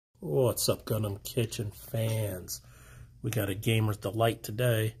What's up, Gundam Kitchen fans? We got a gamer's delight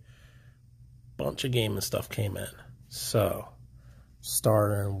today. Bunch of gaming stuff came in. So,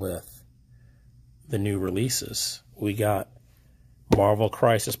 starting with the new releases, we got Marvel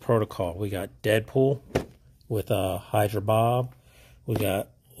Crisis Protocol. We got Deadpool with Hydra Bob. We got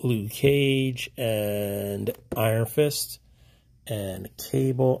Luke Cage and Iron Fist and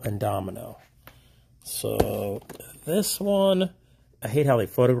Cable and Domino. So, this one, I hate how they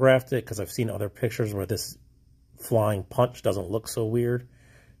photographed it because I've seen other pictures where this flying punch doesn't look so weird.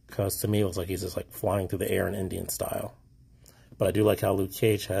 Because to me, it looks like he's just like flying through the air in Indian style. But I do like how Luke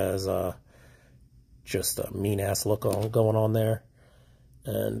Cage has just a mean-ass look going on there.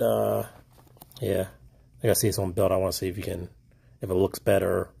 And, yeah, I gotta see his own build. I want to see if it looks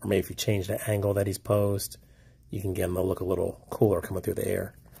better. Or maybe if you change the angle that he's posed, you can get him to look a little cooler coming through the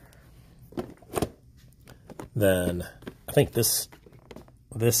air. Then, I think this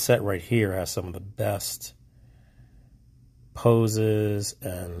set right here has some of the best poses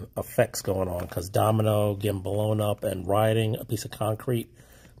and effects going on, because Domino getting blown up and riding a piece of concrete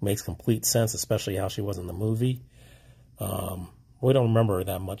makes complete sense, especially how she was in the movie. We don't remember her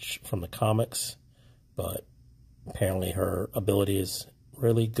that much from the comics, but apparently her ability is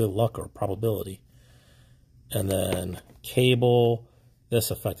really good luck or probability. And then Cable,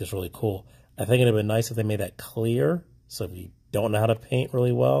 this effect is really cool. I think it'd have been nice if they made that clear, so if you don't know how to paint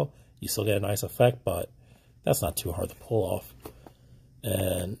really well, you still get a nice effect, but that's not too hard to pull off.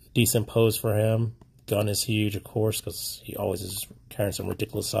 And decent pose for him. Gun is huge, of course, because he always is carrying some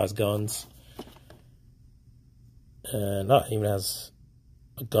ridiculous sized guns. And he even has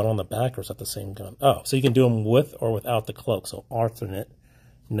a gun on the back, or is that the same gun? Oh, so you can do them with or without the cloak. So alternate,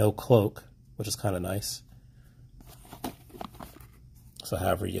 no cloak, which is kind of nice. So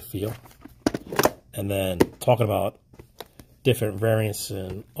however you feel. And then talking about different variants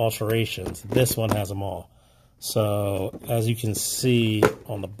and alterations, this one has them all. So as you can see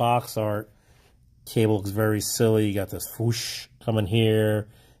on the box art, Cable looks very silly. You got this whoosh coming here.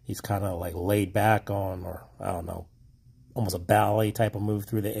 He's kind of like laid back on, or I don't know, almost a ballet type of move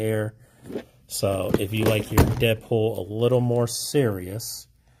through the air. So if you like your Deadpool a little more serious,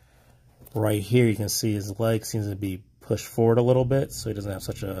 right here you can see his leg seems to be pushed forward a little bit, so he doesn't have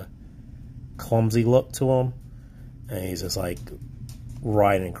such a clumsy look to him. And he's just like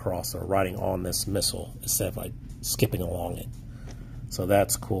riding across or riding on this missile instead of like skipping along it. So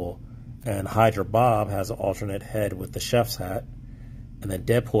that's cool. And Hydra Bob has an alternate head with the chef's hat. And then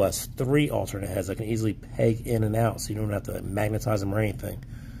Deadpool has 3 alternate heads that can easily peg in and out, so you don't have to magnetize them or anything.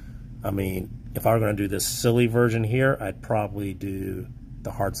 I mean, if I were going to do this silly version here, I'd probably do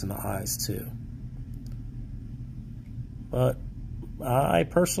the hearts and the eyes too. But I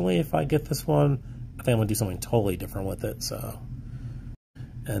personally, if I get this one, I think I'm going to do something totally different with it. So,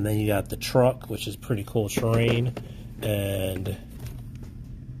 and then you got the truck, which is pretty cool terrain. And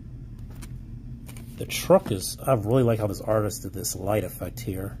the truck is, I really like how this artist did this light effect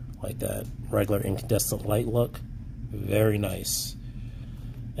here. Like that regular incandescent light look. Very nice.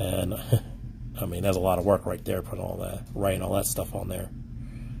 And, I mean, there's a lot of work right there, putting all that, writing all that stuff on there.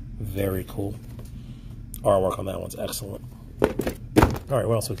 Very cool. Artwork on that one's excellent. All right,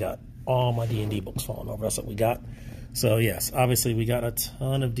 what else we got? All my D&D books falling over. That's what we got. So, yes, obviously we got a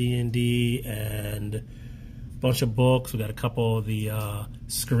ton of D&D and a bunch of books. We got a couple of the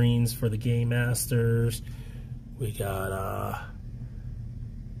screens for the Game Masters. We got a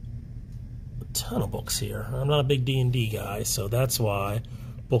ton of books here. I'm not a big D&D guy, so that's why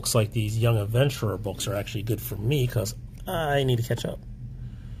books like these Young Adventurer books are actually good for me, because I need to catch up.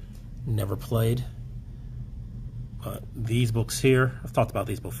 Never played. But these books here, I've talked about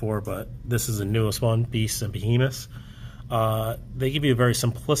these before, but this is the newest one, Beasts and Behemoths. They give you a very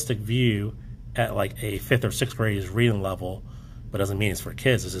simplistic view at like a 5th or 6th grader's reading level, but doesn't mean it's for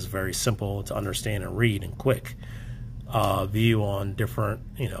kids. It's just very simple to understand and read and quick. View on different,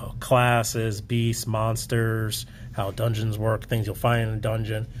 classes, beasts, monsters, how dungeons work, things you'll find in a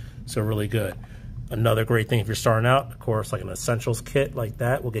dungeon. So really good. Another great thing if you're starting out, of course, like an essentials kit like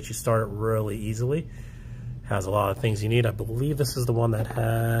that will get you started really easily. Has a lot of things you need. I believe this is the one that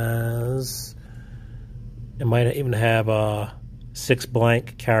has, it might even have 6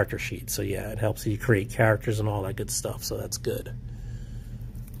 blank character sheets. So yeah, it helps you create characters and all that good stuff. So that's good.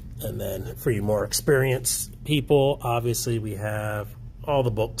 And then for you more experienced people, obviously we have all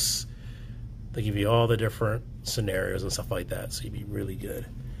the books. They give you all the different scenarios and stuff like that. So you'd be really good.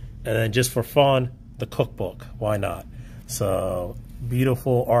 And then just for fun, the cookbook. Why not? So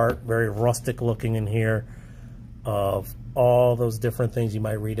beautiful art, very rustic looking in here, of all those different things you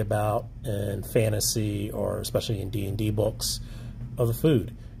might read about in fantasy or especially in D&D books of the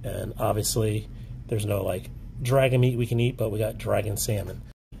food. And obviously, there's no like dragon meat we can eat, but we got dragon salmon.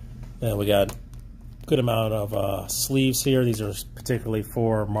 And we got a good amount of sleeves here. These are particularly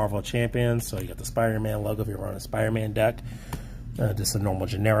for Marvel Champions. So you got the Spider-Man logo if you're running a Spider-Man deck. Just a normal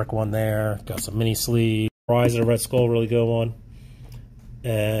generic one there. Got some mini sleeves. Rise of the Red Skull, really good one.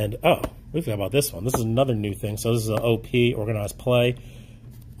 And, oh, we forgot about this one. This is another new thing. So this is an OP, organized play.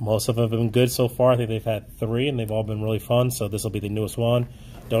 Most of them have been good so far. I think they've had 3, and they've all been really fun. So this will be the newest one.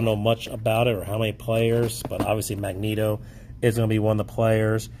 Don't know much about it or how many players, but obviously Magneto is going to be one of the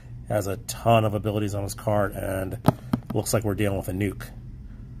players. Has a ton of abilities on his card, and looks like we're dealing with a nuke.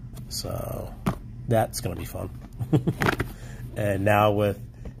 So that's going to be fun. And now with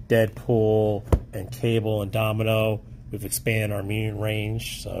Deadpool and Cable and Domino, we've expanded our immune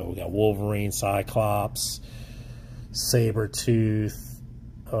range. So we got Wolverine, Cyclops, Sabretooth,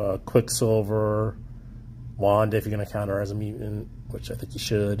 Quicksilver, Wanda if you're going to count her as a mutant, which I think you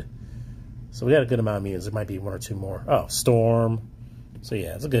should. So we got a good amount of mutants. There might be 1 or 2 more. Oh, Storm. So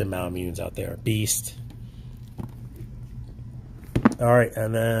yeah, it's a good amount of mutants out there. Beast. All right,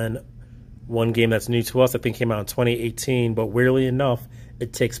 and then one game that's new to us, I think came out in 2018, but weirdly enough,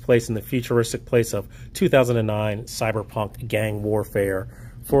 it takes place in the futuristic place of 2009 cyberpunk gang warfare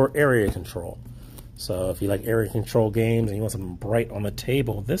for area control. So if you like area control games and you want something bright on the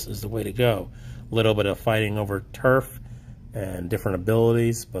table, this is the way to go. A little bit of fighting over turf and different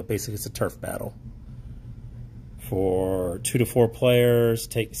abilities, but basically it's a turf battle. For 2 to 4 players,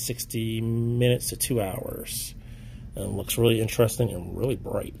 take 60 minutes to 2 hours. And it looks really interesting and really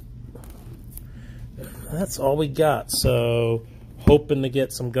bright. That's all we got. So hoping to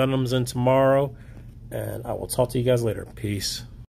get some Gundams in tomorrow, and I will talk to you guys later. Peace.